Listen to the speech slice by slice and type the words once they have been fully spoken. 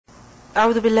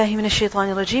A'udhu billahi minash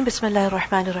shaitanir rajim. Bismillahir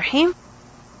rahmanir rahim.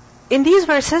 In these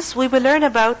verses, we will learn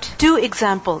about two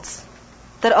examples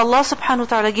that Allah subhanahu wa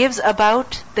ta'ala gives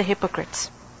about the hypocrites.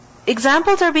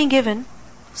 Examples are being given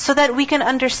so that we can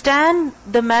understand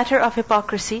the matter of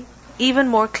hypocrisy even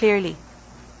more clearly.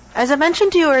 As I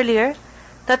mentioned to you earlier,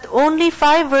 that only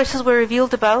 5 verses were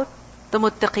revealed about the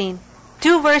muttaqeen,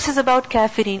 2 verses about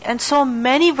kafirin, and so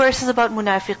many verses about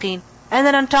munafiqeen. And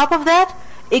then on top of that,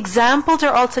 examples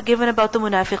are also given about the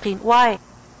munafiqeen. Why?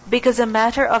 Because the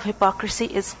matter of hypocrisy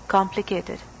is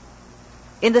complicated.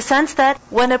 In the sense that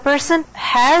when a person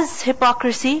has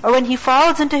hypocrisy, or when he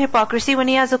falls into hypocrisy, when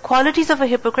he has the qualities of a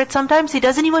hypocrite, sometimes he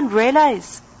doesn't even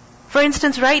realize. For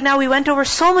instance, right now we went over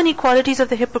so many qualities of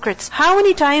the hypocrites. How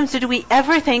many times did we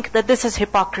ever think that this is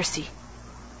hypocrisy?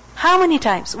 How many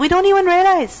times? We don't even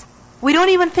realize. We don't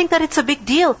even think that it's a big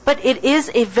deal. But it is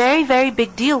a very, very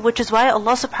big deal, which is why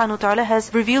Allah subhanahu wa ta'ala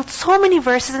has revealed so many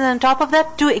verses, and on top of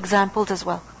that, 2 examples as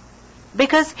well.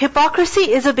 Because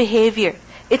hypocrisy is a behavior.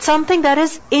 It's something that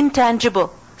is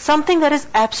intangible, something that is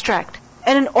abstract.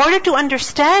 And in order to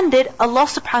understand it, Allah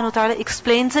subhanahu wa ta'ala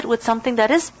explains it with something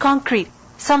that is concrete,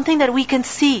 something that we can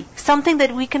see, something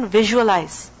that we can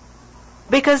visualize.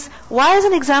 Because why is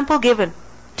an example given?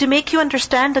 To make you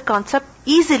understand the concept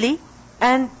easily,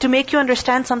 and to make you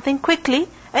understand something quickly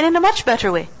and in a much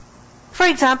better way. For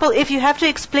example, if you have to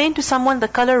explain to someone the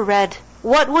color red,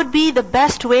 what would be the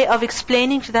best way of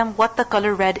explaining to them what the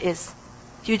color red is?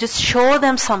 You just show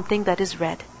them something that is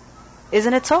red.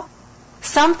 Isn't it so?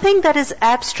 Something that is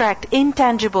abstract,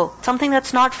 intangible, something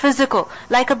that's not physical,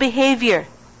 like a behavior.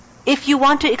 If you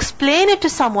want to explain it to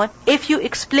someone, if you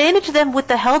explain it to them with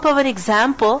the help of an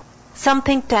example,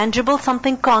 something tangible,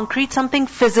 something concrete, something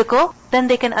physical, then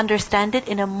they can understand it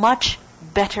in a much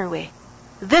better way.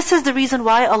 This is the reason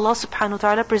why Allah subhanahu wa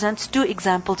ta'ala presents 2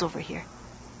 examples over here.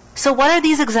 So what are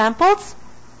these examples?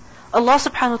 Allah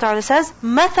subhanahu wa ta'ala says,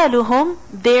 مَثَلُهُمْ,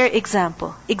 their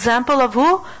example. Example of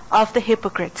who? Of the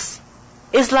hypocrites.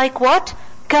 Is like what?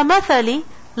 كَمَثَلِ,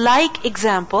 like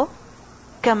example.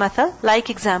 كَمَثَل, like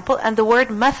example. And the word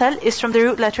mathal is from the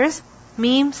root letters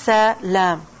Mim, Sa,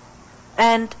 Lam.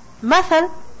 And mathal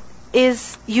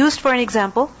is used for an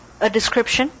example, a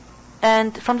description.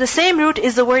 And from the same root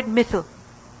is the word mithil.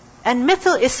 And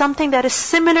mithil is something that is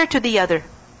similar to the other.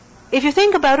 If you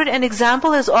think about it, an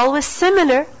example is always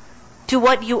similar to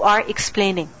what you are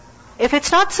explaining. If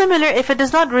it's not similar, if it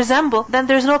does not resemble, then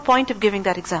there's no point of giving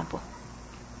that example.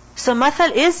 So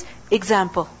mathal is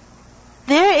example.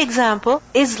 Their example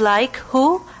is like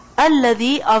who?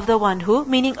 Alladhi, of the one who,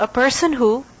 meaning a person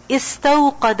who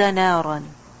istawqada naran,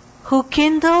 who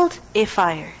kindled a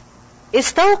fire.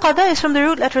 Istawqada is from the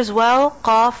root letters waw,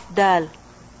 qaf, dal.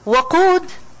 Waqud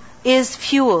is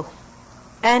fuel.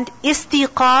 And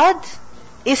istiqad.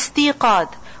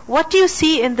 What do you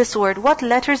see in this word? What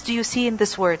letters do you see in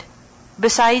this word?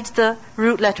 Besides the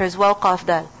root letters waw, qaf,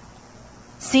 dal.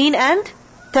 Sin and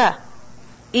ta.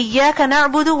 Iyyaka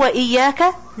na'budu wa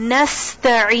iyyaka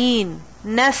nasta'een.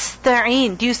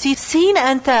 Nasta'een. Do you see sin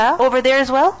and ta over there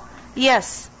as well?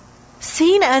 Yes.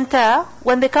 Sin and ta,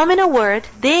 when they come in a word,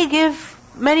 they give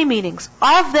many meanings.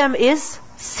 Of them is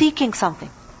seeking something,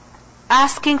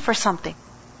 asking for something.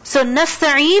 So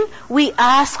nasta'een, we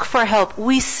ask for help,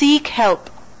 we seek help.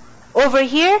 Over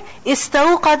here,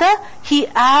 istawqada, he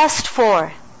asked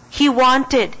for, he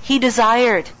wanted, he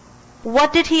desired.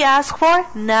 What did he ask for?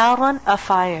 Naran, a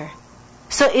fire.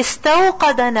 So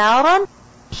istawqada naran,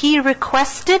 he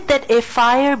requested that a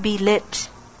fire be lit.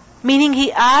 Meaning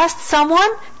he asked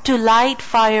someone to light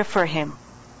fire for him.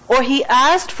 Or he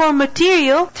asked for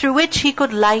material through which he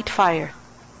could light fire.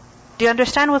 Do you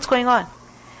understand what's going on?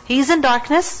 He's in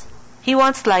darkness, he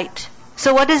wants light.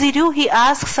 So what does he do? He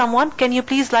asks someone, can you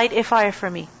please light a fire for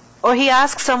me? Or he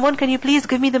asks someone, can you please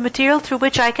give me the material through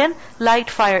which I can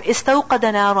light fire?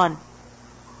 Istawqada naran.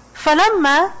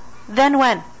 Falamma, then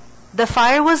when the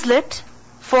fire was lit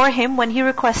for him, when he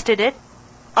requested it,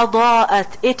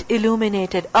 Ada'at, it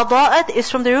illuminated. Ada'at is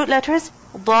from the root letters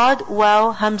Dad,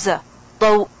 Waw, Hamza.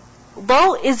 Daw.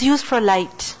 Daw is used for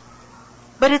light.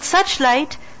 But it's such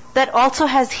light that also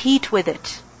has heat with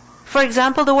it. For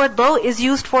example, the word daw is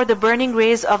used for the burning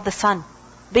rays of the sun.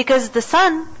 Because the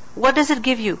sun, what does it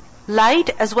give you? Light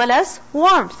as well as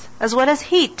warmth, as well as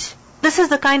heat. This is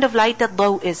the kind of light that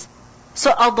daw is.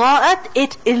 So Ada'at,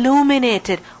 it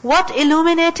illuminated. What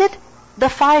illuminated? The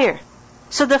fire.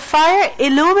 So the fire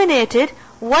illuminated.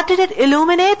 What did it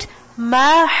illuminate?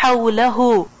 Ma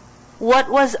hawlahu. What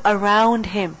was around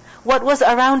him? What was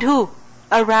around who?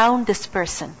 Around this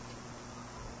person.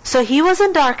 So he was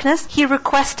in darkness. He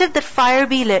requested that fire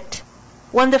be lit.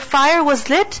 When the fire was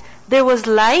lit, there was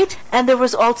light and there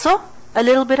was also a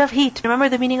little bit of heat. Remember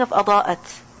the meaning of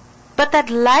adaat. But that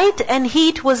light and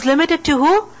heat was limited to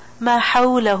who? مَا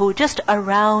حَوْلَهُ, just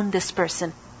around this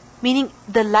person. Meaning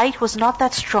the light was not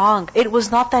that strong. It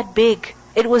was not that big.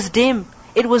 It was dim.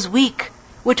 It was weak.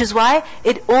 Which is why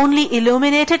it only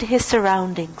illuminated his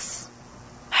surroundings.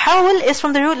 Hawl is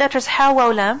from the root letters ha, waw,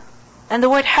 lam. And the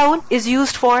word hawl is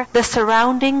used for the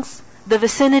surroundings, the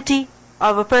vicinity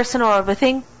of a person or of a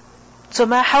thing. So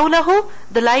ma hawlahu,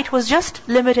 the light was just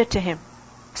limited to him.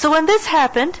 So when this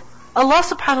happened, Allah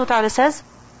subhanahu wa ta'ala says,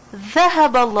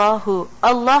 ذَهَبَ اللَّهُ,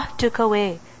 Allah took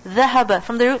away. ذَهَبَ,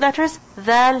 from the root letters,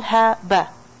 ذَالْهَبَ.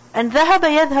 And ذَهَبَ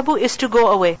يَذْهَبُ is to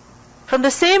go away. From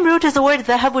the same root is the word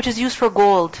ذهب, which is used for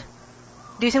gold.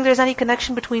 Do you think there's any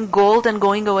connection between gold and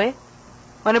going away?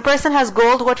 When a person has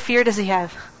gold, what fear does he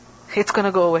have? It's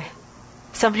gonna go away.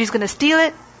 Somebody's gonna steal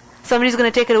it. Somebody's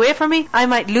gonna take it away from me. I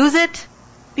might lose it.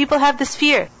 People have this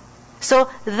fear. So,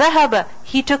 ذهب,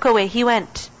 he took away, he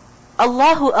went.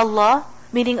 Allahu, Allah,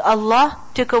 meaning Allah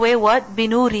took away what?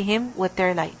 بِنُورِهِمْ, with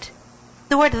their light.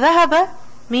 The word ذهب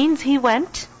means he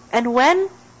went, and when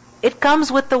it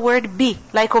comes with the word bi,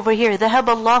 like over here, ذهب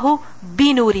الله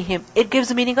بِنُورِهِمْ, it gives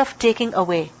the meaning of taking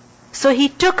away. So he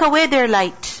took away their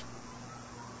light.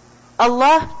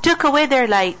 Allah took away their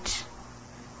light.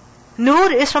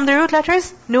 Nur is from the root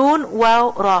letters Noon,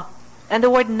 Waw, Ra. And the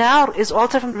word Nar is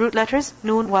also from the root letters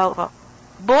Noon, Waw, Ra.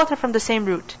 Both are from the same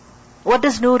root. What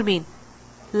does Nur mean?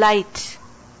 Light.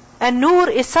 And Nur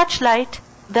is such light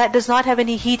that does not have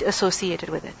any heat associated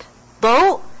with it.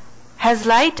 Daw has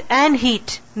light and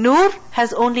heat. Nur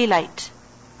has only light.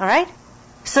 Alright?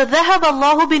 So ذهب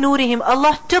الله بنورهم.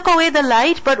 Allah took away the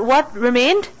light, but what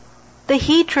remained? The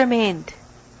heat remained.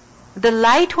 The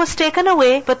light was taken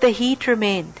away, but the heat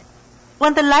remained.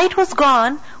 When the light was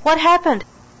gone, what happened?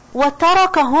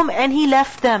 وَتَرَكَهُمْ, and he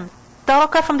left them.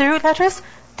 Taraka from the root letters?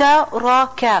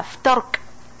 Ta-ra-kaf. Tark.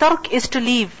 Tark is to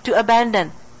leave, to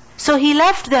abandon. So he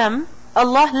left them,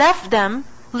 Allah left them,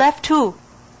 left who?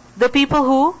 The people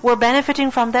who were benefiting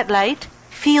from that light,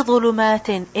 فِي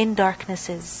ظُلُمَاتٍ, in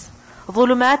darknesses.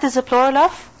 ظُلُمَات is a plural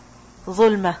of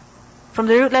ظُلْمَ. From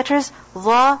the root letters,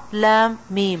 ظَ, lam,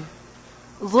 mim.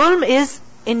 Zulm is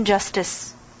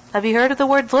injustice. Have you heard of the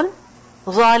word zulm?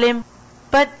 Zalim.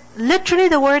 But literally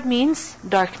the word means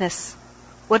darkness.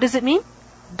 What does it mean?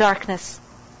 Darkness.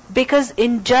 Because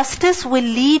injustice will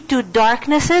lead to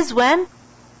darknesses when?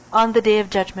 On the day of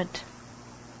judgment.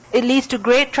 It leads to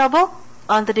great trouble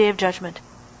on the day of judgment.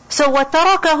 So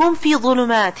وَتَرَكَهُمْ فِي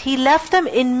ظُلُمَاتٍ, he left them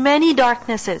in many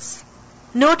darknesses.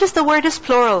 Notice the word is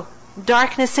plural.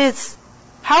 Darknesses.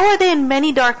 How are they in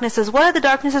many darknesses? What are the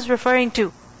darknesses referring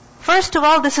to? First of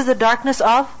all, this is the darkness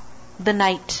of the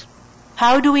night.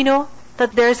 How do we know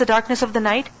that there is a darkness of the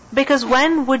night? Because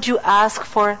when would you ask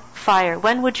for fire?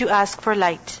 When would you ask for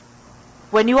light?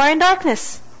 When you are in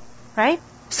darkness, right?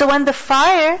 So when the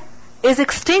fire is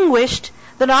extinguished,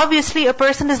 then obviously a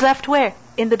person is left where?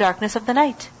 In the darkness of the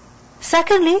night.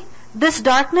 Secondly, this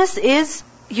darkness is,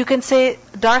 you can say,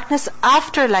 darkness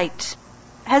after light.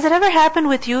 Has it ever happened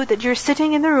with you that you're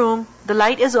sitting in the room, the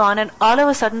light is on, and all of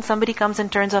a sudden somebody comes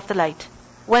and turns off the light?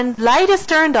 When light is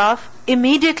turned off,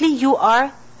 immediately you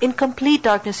are in complete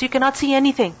darkness. You cannot see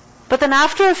anything. But then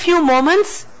after a few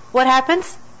moments, what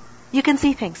happens? You can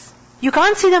see things. You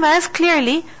can't see them as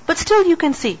clearly, but still you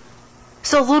can see.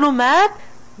 So dhulumat,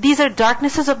 these are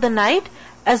darknesses of the night,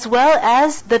 as well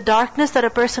as the darkness that a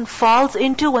person falls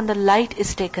into when the light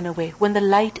is taken away, when the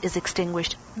light is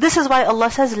extinguished. This is why Allah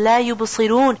says, La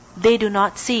yubsirun, they do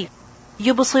not see.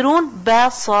 Yubsirun, ba,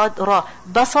 sad, ra.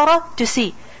 Basara, to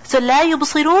see. So la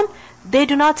yubsirun, they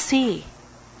do not see.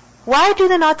 Why do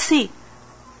they not see?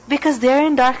 Because they are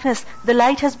in darkness. The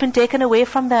light has been taken away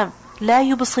from them. La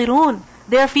yubsirun,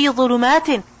 they are fi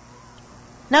dhulumatin.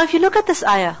 Now if you look at this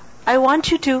ayah, I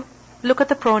want you to look at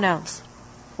the pronouns.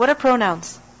 What are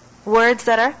pronouns? Words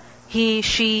that are he,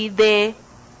 she, they.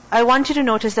 I want you to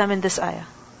notice them in this ayah.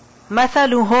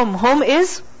 Mathaluhum. Hum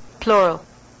is plural.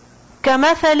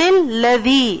 Kamathalil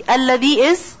ladhi. Alladhi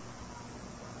is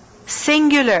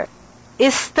singular.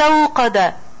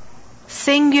 Istawqada.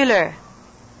 Singular.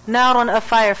 Narun, a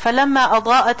fire. Falamma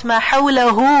adaa'at ma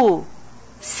hawlahu.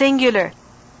 Singular.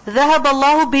 ذهب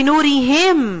الله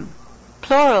بنورهم.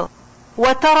 Plural.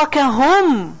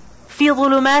 وتركهم في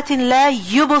ظلمات لا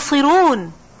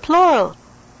يبصرون. Plural.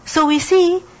 So we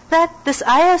see that this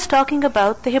ayah is talking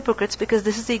about the hypocrites, because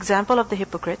this is the example of the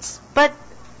hypocrites. But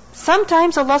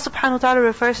sometimes Allah subhanahu wa ta'ala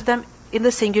refers to them in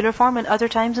the singular form and other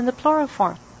times in the plural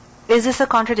form. Is this a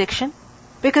contradiction?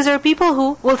 Because there are people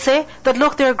who will say that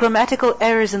look, there are grammatical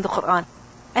errors in the Qur'an.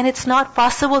 And it's not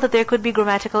possible that there could be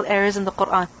grammatical errors in the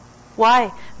Qur'an.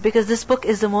 Why? Because this book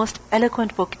is the most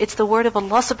eloquent book. It's the word of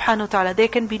Allah subhanahu wa ta'ala. There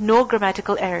can be no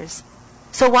grammatical errors.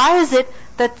 So why is it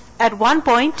that at one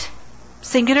point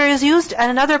singular is used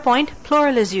and another point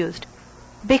plural is used?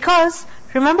 Because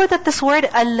remember that this word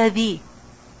alladhi,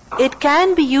 it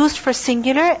can be used for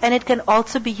singular and it can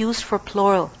also be used for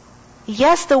plural.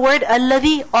 Yes, the word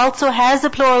alladhi also has the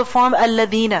plural form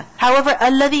alladhina. However,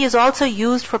 alladhi is also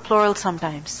used for plural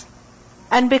sometimes.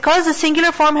 And because the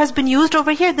singular form has been used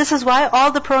over here, this is why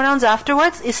all the pronouns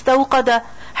afterwards, istawqada,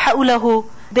 ha'ulahu,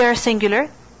 they are singular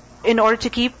in order to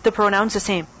keep the pronouns the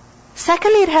same.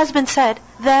 Secondly, it has been said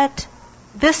that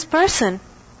this person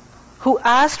who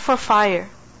asked for fire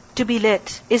to be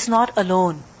lit is not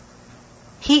alone.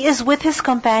 He is with his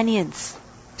companions.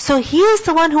 So he is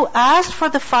the one who asked for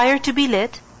the fire to be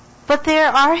lit, but there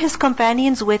are his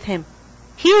companions with him.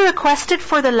 He requested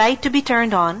for the light to be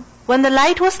turned on. When the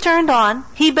light was turned on,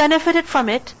 he benefited from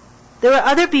it. There were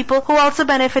other people who also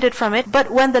benefited from it,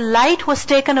 but when the light was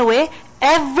taken away,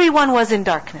 everyone was in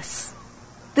darkness.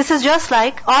 This is just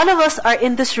like all of us are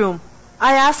in this room.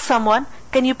 I asked someone,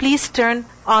 can you please turn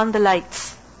on the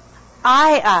lights?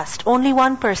 I asked, only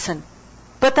one person.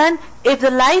 But then, if the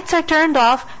lights are turned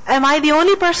off, am I the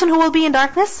only person who will be in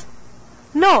darkness?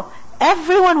 No,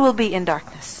 everyone will be in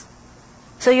darkness.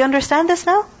 So you understand this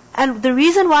now? And the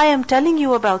reason why I'm telling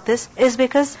you about this is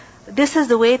because this is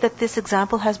the way that this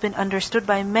example has been understood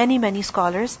by many, many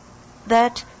scholars,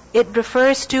 that it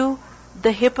refers to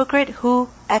the hypocrite who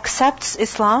accepts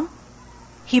Islam,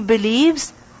 he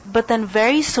believes, but then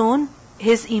very soon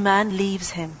his iman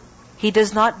leaves him. He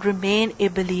does not remain a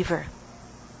believer.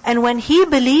 And when he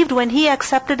believed, when he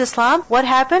accepted Islam, what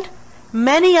happened?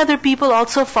 Many other people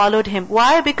also followed him.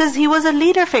 Why? Because he was a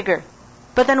leader figure.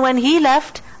 But then when he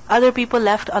left, other people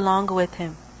left along with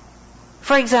him.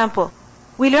 For example,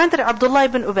 we learned that Abdullah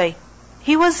ibn Ubay,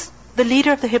 he was the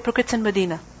leader of the hypocrites in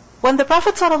Medina. When the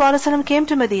Prophet ﷺ came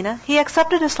to Medina, he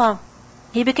accepted Islam.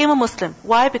 He became a Muslim.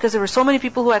 Why? Because there were so many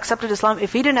people who accepted Islam.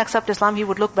 If he didn't accept Islam, he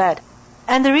would look bad.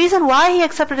 And the reason why he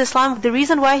accepted Islam, the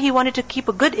reason why he wanted to keep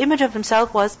a good image of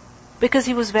himself was because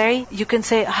he was very, you can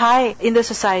say, high in the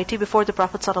society before the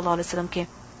Prophet ﷺ came.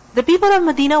 The people of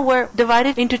Medina were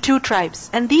divided into two tribes.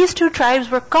 And these two tribes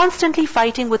were constantly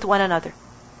fighting with one another.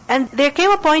 And there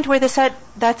came a point where they said,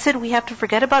 that's it, we have to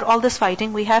forget about all this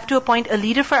fighting. We have to appoint a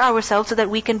leader for ourselves so that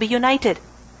we can be united.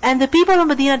 And the people of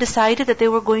Medina decided that they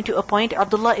were going to appoint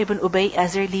Abdullah ibn Ubay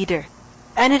as their leader.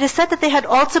 And it is said that they had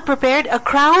also prepared a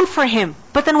crown for him.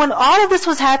 But then when all of this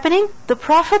was happening, the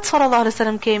Prophet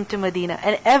ﷺ came to Medina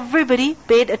and everybody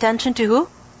paid attention to who?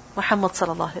 Muhammad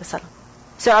ﷺ.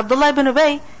 So Abdullah ibn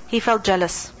Ubay, he felt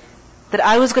jealous that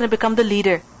I was going to become the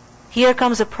leader. Here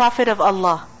comes a prophet of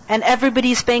Allah and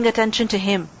everybody is paying attention to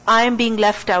him. I am being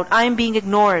left out. I am being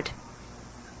ignored.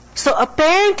 So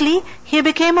apparently, he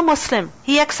became a Muslim.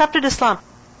 He accepted Islam.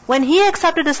 When he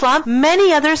accepted Islam,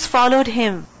 many others followed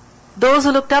him. Those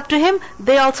who looked up to him,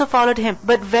 they also followed him.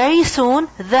 But very soon,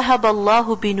 ذَهَبَ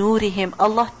اللَّهُ بِنُورِهِمْ.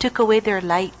 Allah took away their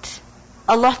light.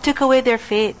 Allah took away their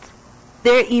faith.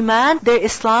 Their iman, their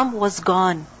Islam was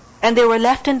gone. And they were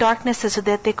left in darknesses so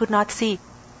that they could not see.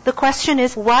 The question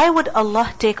is, why would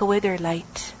Allah take away their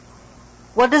light?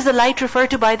 What does the light refer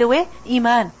to, by the way?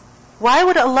 Iman. Why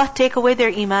would Allah take away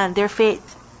their iman, their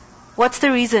faith? What's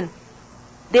the reason?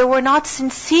 They were not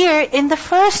sincere in the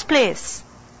first place.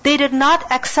 They did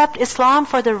not accept Islam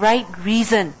for the right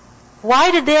reason. Why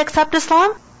did they accept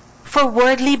Islam? For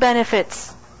worldly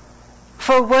benefits.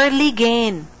 For worldly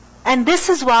gain. And this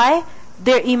is why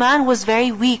their iman was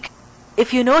very weak.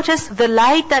 If you notice, the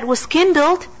light that was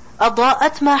kindled,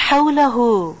 أَضَاءَتْ مَا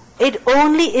حَوْلَهُ. It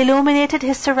only illuminated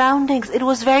his surroundings. It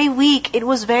was very weak. It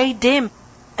was very dim.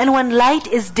 And when light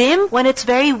is dim, when it's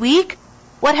very weak,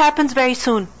 what happens very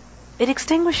soon? It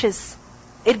extinguishes.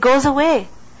 It goes away.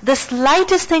 The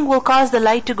slightest thing will cause the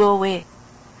light to go away.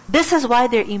 This is why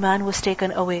their iman was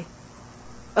taken away.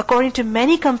 According to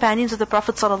many companions of the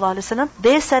Prophet ﷺ,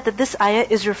 they said that this ayah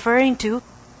is referring to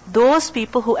those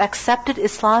people who accepted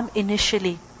Islam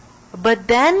initially. But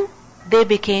then they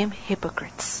became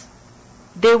hypocrites.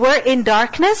 They were in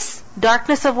darkness.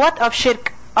 Darkness of what? Of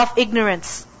shirk, of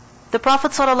ignorance. The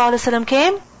Prophet ﷺ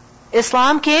came,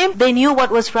 Islam came, they knew what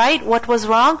was right, what was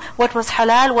wrong, what was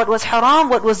halal, what was haram,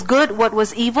 what was good, what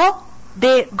was evil.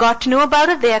 They got to know about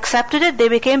it, they accepted it, they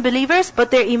became believers,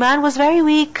 but their iman was very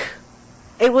weak.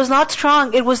 It was not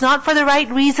strong, it was not for the right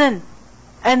reason.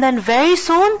 And then very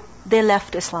soon, they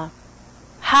left Islam.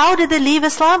 How did they leave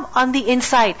Islam? On the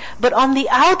inside. But on the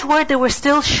outward, they were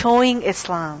still showing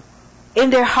Islam.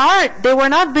 In their heart, they were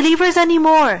not believers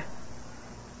anymore.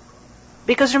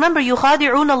 Because remember,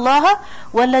 يُخَادِعُونَ اللَّهَ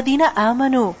وَالَّذِينَ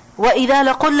آمَنُوا وَإِذَا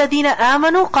لَقُوا الَّذِينَ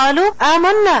آمَنُوا قَالُوا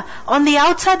آمَنَّا. On the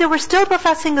outside they were still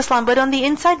professing Islam, but on the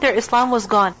inside their Islam was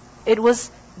gone. It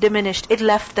was diminished. It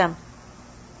left them.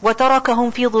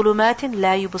 وَتَرَكَهُمْ فِي ظُلُمَاتٍ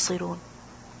لَا يُبْصِرُونَ.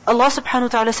 Allah subhanahu wa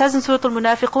ta'ala says in Surah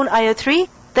Al-Munafiqun, ayah 3,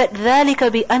 that ذَلِكَ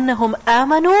بِأَنَّهُمْ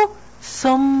آمَنُوا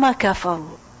ثُمَّ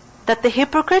كَفَرُوا. That the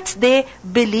hypocrites, they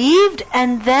believed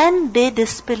and then they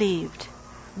disbelieved.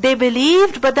 They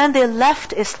believed, but then they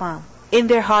left Islam in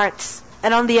their hearts.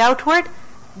 And on the outward,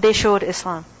 they showed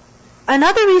Islam.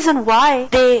 Another reason why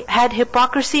they had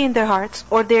hypocrisy in their hearts,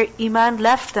 or their iman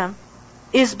left them,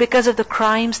 is because of the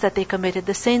crimes that they committed,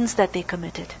 the sins that they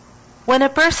committed. When a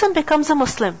person becomes a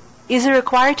Muslim, is he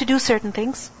required to do certain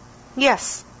things?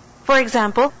 Yes. For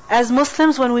example, as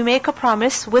Muslims, when we make a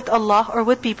promise with Allah or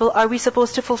with people, are we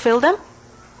supposed to fulfill them?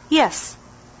 Yes.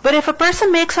 But if a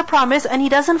person makes a promise and he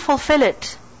doesn't fulfill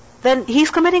it, then he's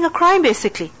committing a crime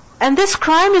basically. And this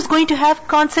crime is going to have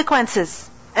consequences.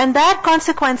 And that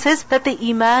consequence is that the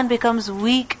iman becomes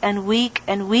weak and weak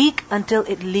and weak until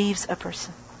it leaves a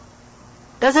person.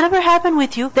 Does it ever happen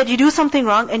with you that you do something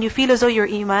wrong and you feel as though your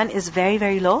iman is very,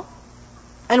 very low?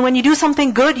 And when you do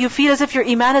something good, you feel as if your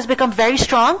iman has become very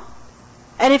strong?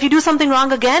 And if you do something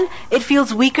wrong again, it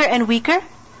feels weaker and weaker?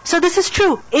 So this is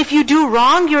true. If you do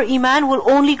wrong, your iman will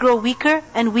only grow weaker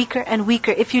and weaker and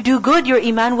weaker. If you do good, your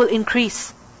iman will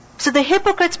increase. So the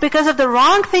hypocrites, because of the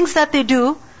wrong things that they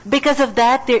do, because of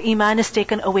that, their iman is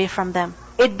taken away from them.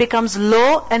 It becomes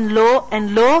low and low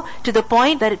and low to the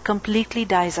point that it completely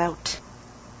dies out.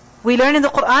 We learn in the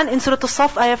Quran, in Surah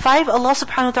As-Saff, ayah 5, Allah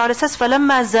subhanahu wa ta'ala says,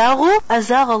 فَلَمَّا زَاغُوا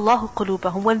أَزَاغَ اللَّهُ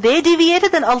قُلُوبَهُم. When they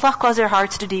deviated, then Allah caused their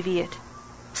hearts to deviate.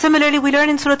 Similarly, we learn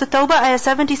in Surah At-Tawbah, ayah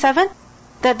 77,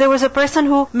 that there was a person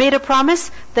who made a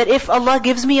promise that if Allah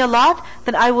gives me a lot,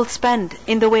 then I will spend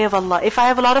in the way of Allah. If I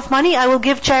have a lot of money, I will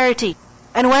give charity.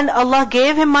 And when Allah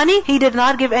gave him money, he did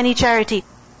not give any charity.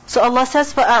 So Allah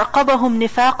says, فَأَعْقَبَهُمْ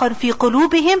نِفَاقًا فِي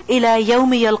قُلُوبِهِمْ إِلَى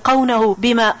يَوْمِ يَلْقَوْنَهُ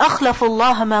بِمَا أَخْلَفُوا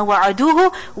اللَّهَ مَا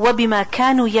وَعَدُوهُ وَبِمَا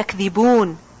كَانُوا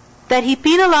يَكْذِبُونَ. That He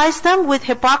penalized them with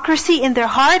hypocrisy in their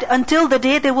heart until the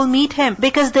day they will meet Him,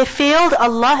 because they failed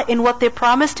Allah in what they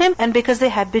promised Him and because they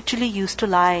habitually used to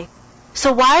lie.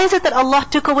 So why is it that Allah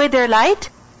took away their light?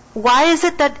 Why is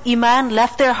it that iman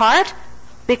left their heart?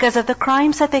 Because of the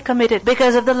crimes that they committed,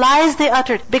 because of the lies they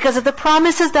uttered, because of the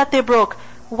promises that they broke.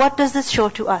 What does this show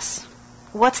to us?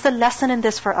 What's the lesson in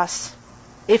this for us?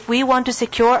 If we want to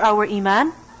secure our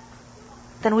iman,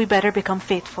 then we better become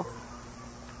faithful.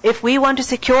 If we want to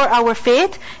secure our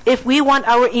faith, if we want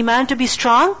our iman to be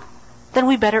strong, then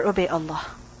we better obey Allah.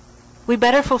 We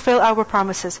better fulfill our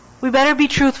promises. We better be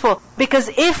truthful. Because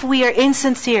if we are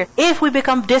insincere, if we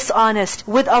become dishonest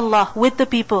with Allah, with the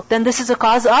people, then this is a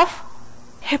cause of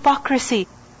hypocrisy.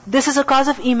 This is a cause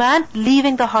of iman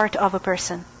leaving the heart of a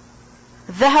person.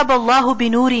 ذَهَبَ اللَّهُ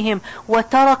بِنُورِهِمْ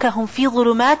وَتَرَكَهُمْ فِي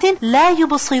ظُلُمَاتٍ لَا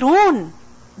يُبْصِرُونَ.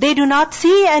 They do not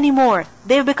see anymore.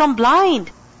 They have become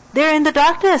blind. They're in the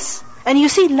darkness. And you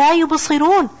see, لَا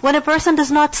يُبْصِرُونَ. When a person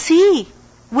does not see,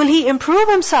 will he improve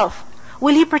himself?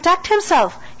 Will he protect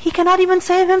himself? He cannot even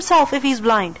save himself if he's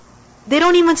blind. They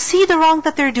don't even see the wrong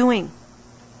that they're doing.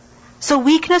 So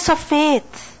weakness of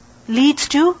faith leads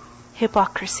to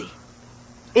hypocrisy.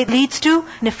 It leads to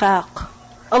nifaq.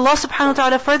 Allah subhanahu wa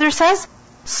ta'ala further says,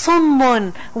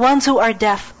 Summun, ones who are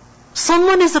deaf.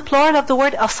 Summun is the plural of the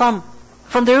word asam,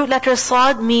 from the root letters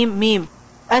sad, mim, mim.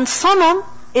 And samam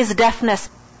is deafness.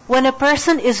 When a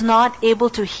person is not able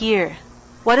to hear.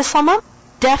 What is samam?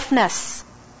 Deafness.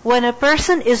 When a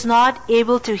person is not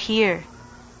able to hear.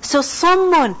 So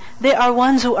summun, they are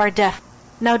ones who are deaf.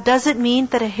 Now does it mean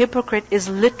that a hypocrite is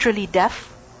literally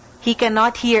deaf? He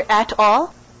cannot hear at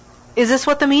all? Is this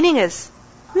what the meaning is?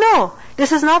 No,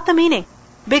 this is not the meaning.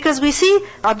 Because we see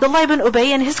Abdullah ibn Ubay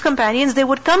and his companions, they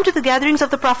would come to the gatherings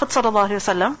of the Prophet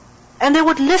ﷺ and they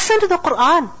would listen to the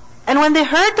Qur'an. And when they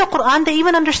heard the Qur'an, they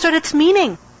even understood its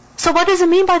meaning. So what does it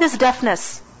mean by this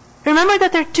deafness? Remember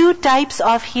that there are two types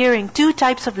of hearing, two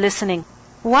types of listening.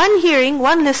 One hearing,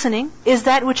 one listening, is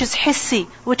that which is hissi,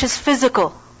 which is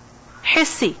physical.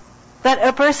 Hissi, that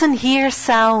a person hears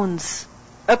sounds.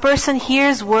 A person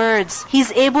hears words.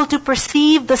 He's able to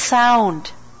perceive the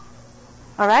sound.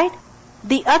 Alright?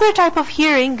 The other type of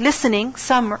hearing, listening,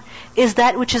 samr, is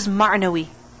that which is ma'nawi,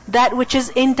 that which is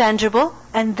intangible,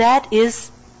 and that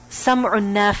is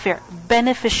sam'un nafi',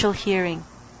 beneficial hearing.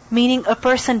 Meaning a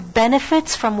person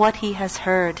benefits from what he has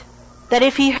heard. That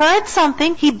if he heard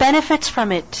something, he benefits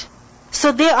from it.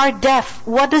 So they are deaf.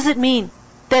 What does it mean?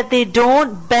 That they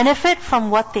don't benefit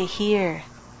from what they hear.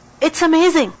 It's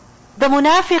amazing. The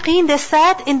munafiqeen, they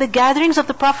sat in the gatherings of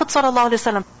the Prophet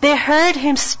ﷺ. They heard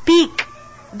him speak.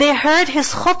 They heard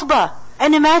his khutbah.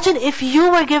 And imagine if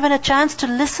you were given a chance to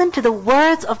listen to the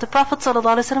words of the Prophet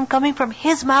ﷺ coming from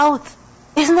his mouth.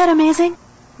 Isn't that amazing?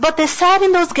 But they sat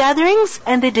in those gatherings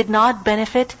and they did not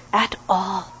benefit at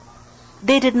all.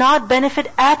 They did not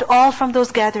benefit at all from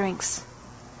those gatherings.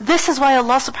 This is why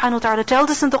Allah subhanahu wa ta'ala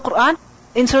tells us in the Quran,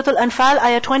 in Surah Al-Anfal,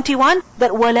 ayah 21,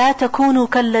 that وَلَا تَكُونُوا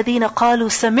كَالَّذِينَ قَالُوا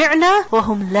سَمِعْنَا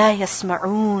وَهُمْ لَا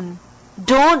يَسْمَعُونَ.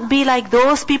 Don't be like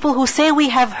those people who say we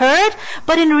have heard,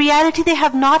 but in reality they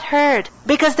have not heard.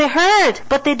 Because they heard,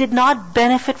 but they did not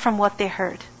benefit from what they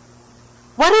heard.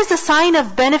 What is the sign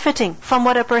of benefiting from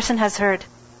what a person has heard?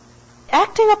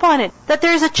 Acting upon it. That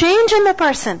there is a change in the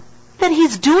person. That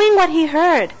he's doing what he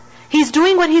heard. He's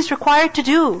doing what he's required to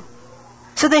do.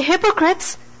 So the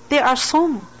hypocrites, they are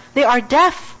sum. They are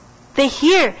deaf. They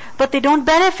hear, but they don't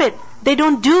benefit. They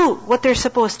don't do what they're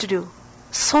supposed to do.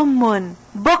 Summun,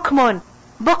 bukmun.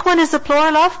 Bukmun is the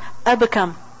plural of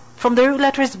abkam, from the root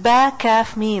letters ba,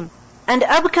 kaf, mim. And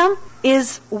abkam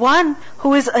is one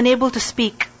who is unable to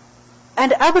speak.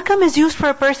 And abkam is used for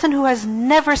a person who has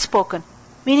never spoken,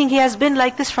 meaning he has been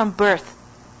like this from birth.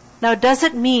 Now, does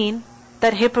it mean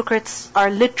that hypocrites are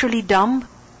literally dumb?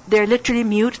 They're literally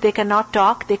mute, they cannot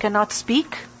talk, they cannot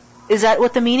speak? Is that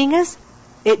what the meaning is?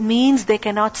 It means they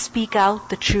cannot speak out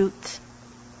the truth.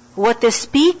 What they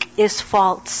speak is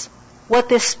false. What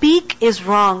they speak is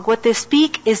wrong. What they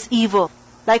speak is evil.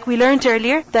 Like we learned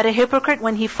earlier, that a hypocrite,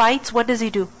 when he fights, what does he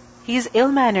do? He is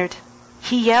ill-mannered.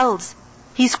 He yells.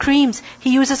 He screams.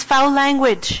 He uses foul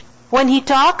language. When he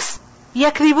talks,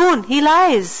 yakdibun, he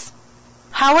lies.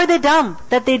 How are they dumb?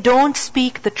 That they don't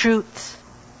speak the truth.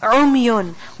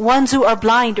 Umyun, ones who are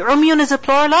blind. Umyun is a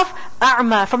plural of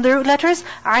a'ma, from the root letters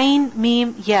ayn,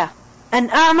 mim, ya. And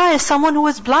a'ma is someone who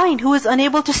is blind, who is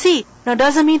unable to see. Now,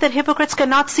 doesn't mean that hypocrites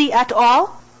cannot see at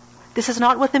all. This is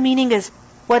not what the meaning is.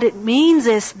 What it means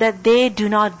is that they do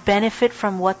not benefit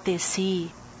from what they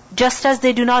see. Just as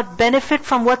they do not benefit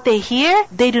from what they hear,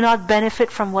 they do not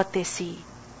benefit from what they see.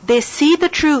 They see the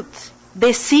truth.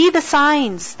 They see the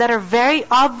signs that are very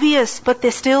obvious, but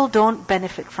they still don't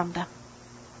benefit from them.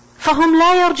 فَهُمْ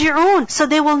لَا يَرْجِعُونَ. So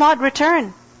they will not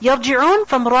return. Yarji'un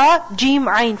from ra, jim,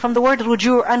 ayn, from the word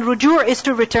rujur. And rujur is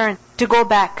to return, to go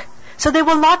back. So they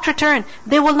will not return.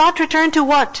 They will not return to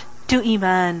what? To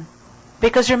iman.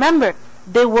 Because remember,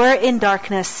 they were in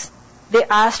darkness. They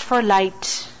asked for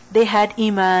light. They had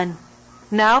iman.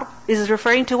 Now, this is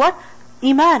referring to what?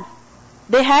 Iman.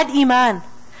 They had iman.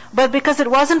 But because it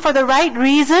wasn't for the right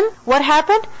reason, what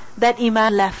happened? That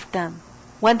iman left them.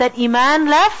 When that iman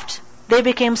left, they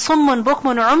became summun,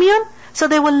 bukmun, umyun. So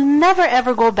they will never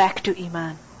ever go back to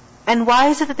iman. And why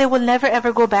is it that they will never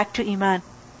ever go back to iman?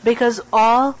 Because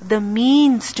all the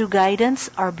means to guidance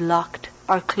are blocked,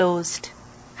 are closed.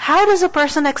 How does a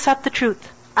person accept the truth?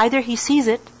 Either he sees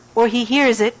it, or he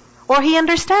hears it, or he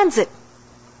understands it.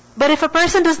 But if a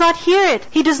person does not hear it,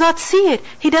 he does not see it,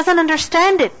 he doesn't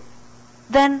understand it,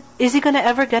 then is he going to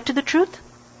ever get to the truth?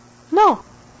 No.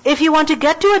 If you want to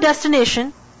get to a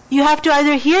destination, you have to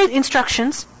either hear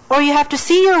instructions, or you have to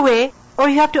see your way, or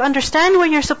you have to understand where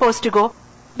you're supposed to go.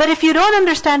 But if you don't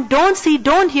understand, don't see,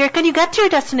 don't hear, can you get to your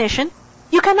destination?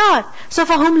 You cannot. So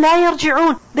فَهُمْ لَا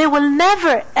يَرْجِعُونَ. They will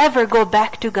never ever go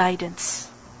back to guidance.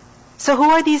 So who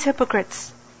are these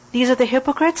hypocrites? These are the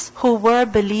hypocrites who were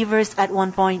believers at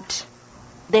one point.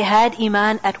 They had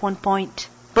iman at one point.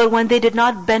 But when they did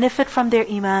not benefit from their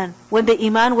iman, when the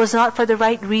iman was not for the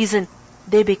right reason,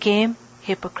 they became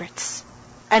hypocrites.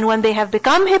 And when they have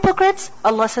become hypocrites,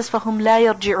 Allah says, فَهُمْ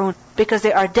لَا يَرْجِعُونَ. Because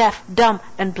they are deaf, dumb,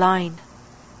 and blind.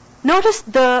 Notice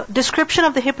the description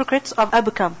of the hypocrites of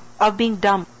abkam, of being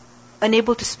dumb,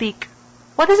 unable to speak.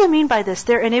 What does it mean by this?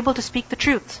 They're unable to speak the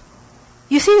truth.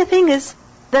 You see, the thing is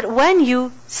that when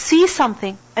you see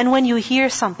something and when you hear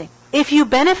something, if you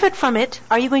benefit from it,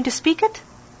 are you going to speak it?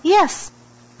 Yes.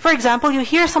 For example, you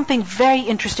hear something very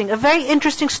interesting, a very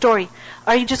interesting story.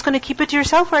 Are you just going to keep it to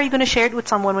yourself, or are you going to share it with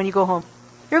someone when you go home?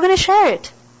 You're going to share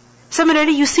it.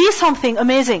 Similarly, you see something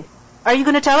amazing. Are you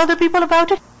going to tell other people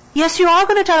about it? Yes, you are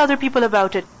going to tell other people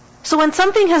about it. So when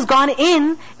something has gone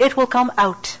in, it will come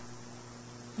out.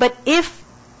 But if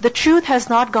the truth has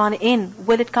not gone in,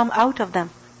 will it come out of them?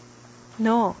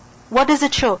 No. What does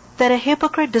it show? That a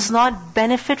hypocrite does not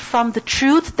benefit from the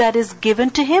truth that is given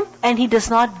to him, and he does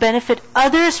not benefit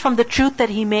others from the truth that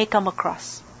he may come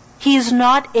across. He is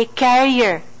not a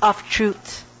carrier of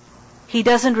truth. He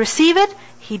doesn't receive it,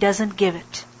 he doesn't give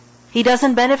it. He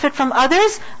doesn't benefit from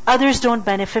others, others don't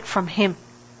benefit from him.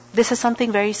 This is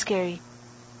something very scary.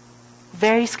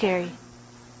 Very scary.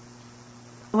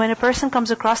 When a person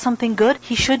comes across something good,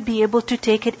 he should be able to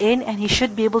take it in, and he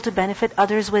should be able to benefit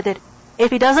others with it. If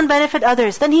he doesn't benefit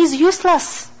others, then he's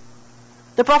useless.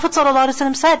 The Prophet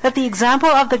ﷺ said that the example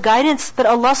of the guidance that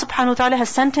Allah subhanahu wa ta'ala has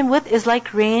sent him with is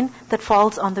like rain that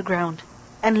falls on the ground.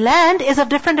 And land is of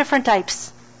different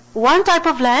types. One type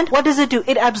of land, what does it do?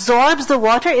 It absorbs the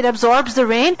water, it absorbs the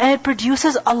rain, and it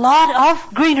produces a lot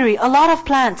of greenery, a lot of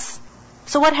plants.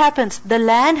 So what happens? The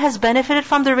land has benefited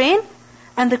from the rain,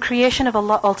 and the creation of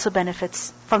Allah also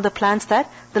benefits from the plants that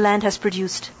the land has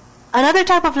produced. Another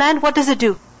type of land, what does it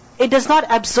do? It does not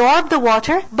absorb the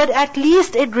water, but at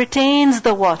least it retains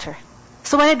the water.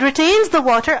 So when it retains the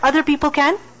water, other people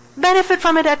can benefit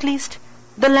from it at least.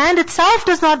 The land itself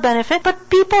does not benefit, but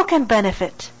people can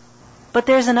benefit. But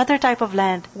there's another type of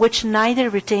land which neither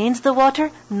retains the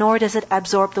water, nor does it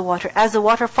absorb the water. As the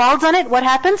water falls on it, what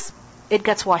happens? It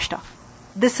gets washed off.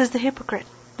 This is the hypocrite.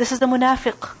 This is the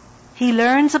munafiq. He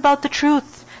learns about the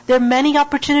truth. There are many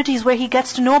opportunities where he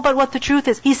gets to know about what the truth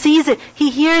is. He sees it, he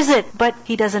hears it, but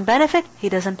he doesn't benefit, he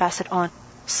doesn't pass it on.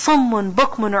 صُمٌّ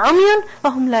بُكْمٌ عُمْيٌ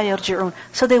وَهُمْ لَا يَرْجِعُونَ.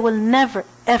 So they will never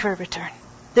ever return.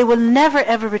 They will never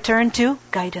ever return to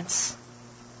guidance.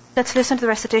 Let's listen to the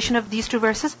recitation of these two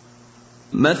verses.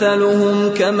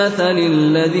 مثلهم كمثل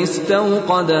الذي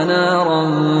استوقد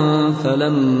نارا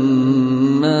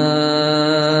فلما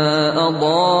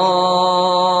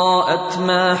أضاءت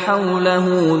ما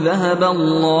حوله ذهب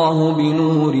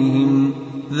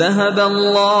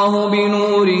الله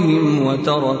بنورهم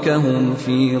وتركهم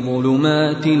في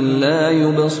ظلمات لا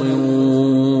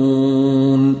يبصرون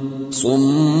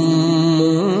صم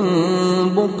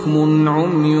بكم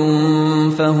عمي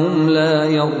فهم لا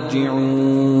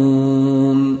يرجعون.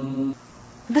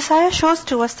 This ayah shows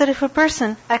to us that if a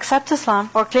person accepts Islam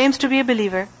or claims to be a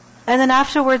believer and then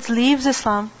afterwards leaves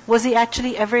Islam, was he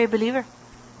actually ever a believer?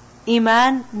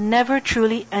 Iman never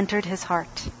truly entered his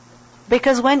heart.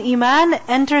 Because when Iman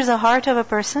enters the heart of a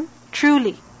person,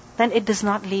 truly, then it does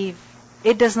not leave.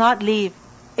 It does not leave.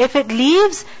 If it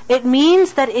leaves, it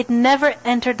means that it never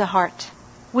entered the heart.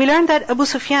 We learned that Abu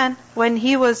Sufyan, when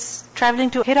he was traveling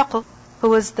to Hiraql, who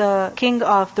was the king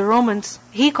of the Romans,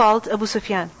 he called Abu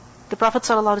Sufyan. The Prophet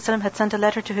ﷺ had sent a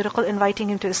letter to Hiraql inviting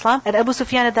him to Islam, and Abu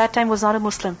Sufyan at that time was not a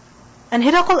Muslim. And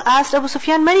Hiraql asked Abu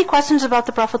Sufyan many questions about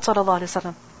the Prophet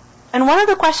ﷺ. And one of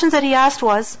the questions that he asked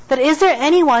was, that is there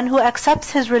anyone who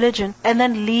accepts his religion and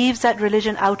then leaves that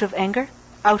religion out of anger,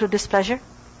 out of displeasure?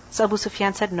 So Abu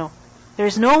Sufyan said no. There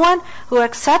is no one who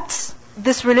accepts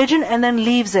this religion and then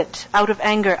leaves it out of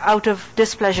anger, out of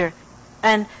displeasure.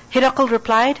 And Hiraql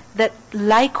replied that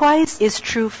likewise is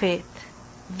true faith.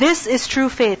 This is true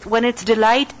faith, when its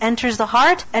delight enters the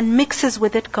heart and mixes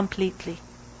with it completely.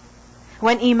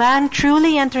 When Iman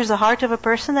truly enters the heart of a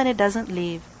person, then it doesn't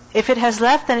leave. If it has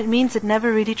left, then it means it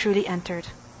never really truly entered.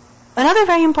 Another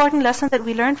very important lesson that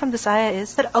we learn from this ayah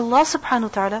is that Allah subhanahu wa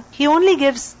ta'ala, He only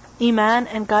gives Iman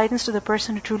and guidance to the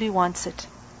person who truly wants it.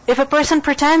 If a person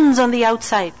pretends on the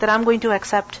outside that I'm going to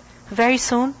accept, very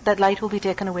soon that light will be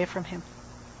taken away from him.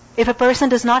 If a person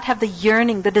does not have the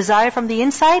yearning, the desire from the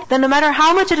inside, then no matter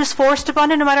how much it is forced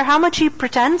upon him, no matter how much he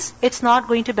pretends, it's not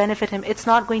going to benefit him. It's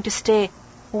not going to stay.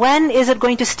 When is it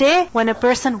going to stay? When a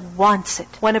person wants it.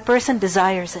 When a person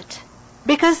desires it.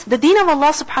 Because the deen of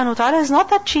Allah subhanahu wa ta'ala is not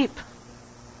that cheap.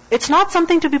 It's not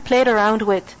something to be played around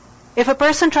with. If a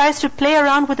person tries to play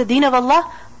around with the deen of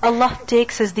Allah, Allah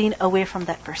takes His deen away from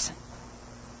that person.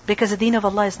 Because the deen of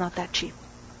Allah is not that cheap.